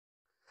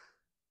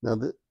Now,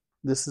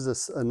 this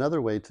is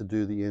another way to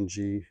do the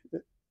NG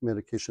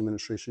medication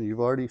administration.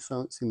 You've already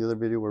seen the other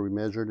video where we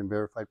measured and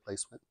verified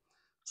placement.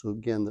 So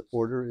again, the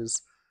order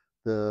is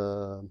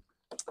the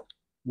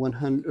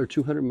 100 or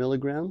 200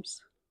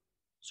 milligrams.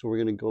 So we're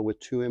going to go with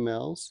 2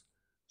 mLs.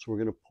 So we're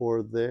going to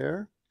pour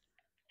there.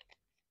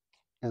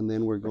 And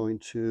then we're going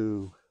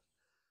to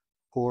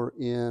pour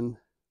in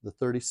the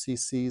 30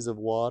 cc's of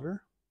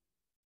water.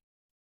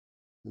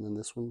 And then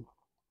this one.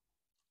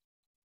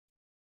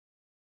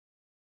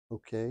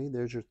 Okay,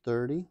 there's your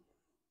 30.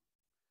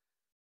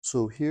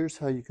 So here's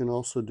how you can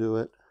also do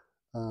it.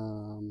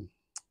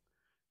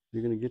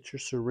 You're going to get your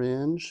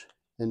syringe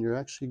and you're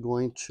actually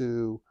going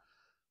to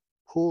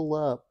pull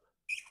up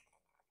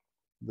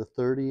the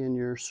 30 in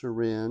your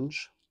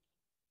syringe.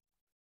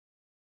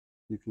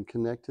 You can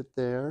connect it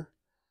there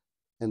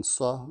and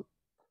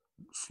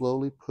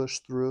slowly push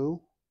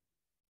through,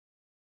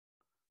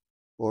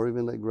 or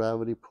even let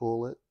gravity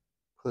pull it,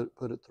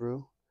 put it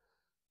through.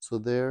 So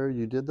there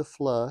you did the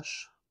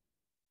flush.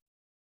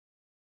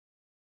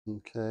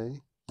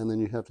 Okay, and then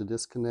you have to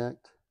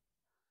disconnect,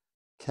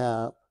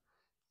 cap,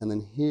 and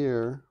then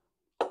here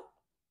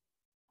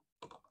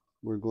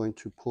we're going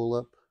to pull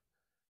up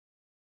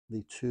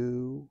the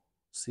 2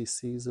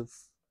 cc's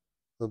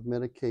of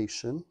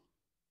medication,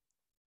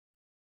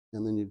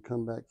 and then you'd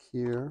come back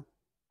here.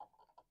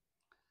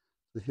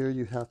 So here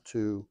you have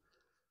to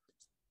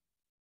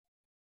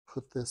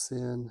put this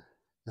in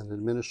and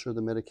administer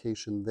the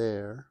medication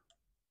there,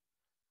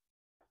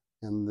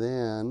 and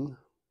then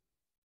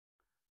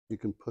you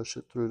can push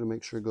it through to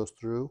make sure it goes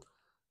through,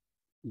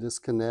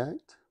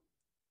 disconnect,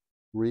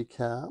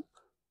 recap,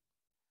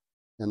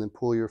 and then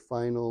pull your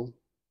final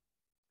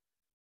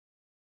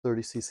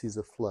 30 cc's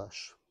of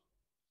flush.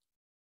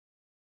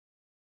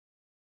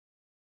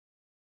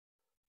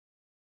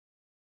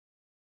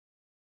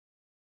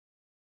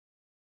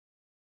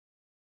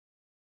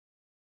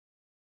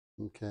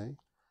 Okay,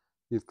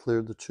 you've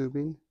cleared the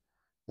tubing,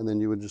 and then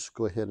you would just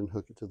go ahead and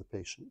hook it to the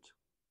patient.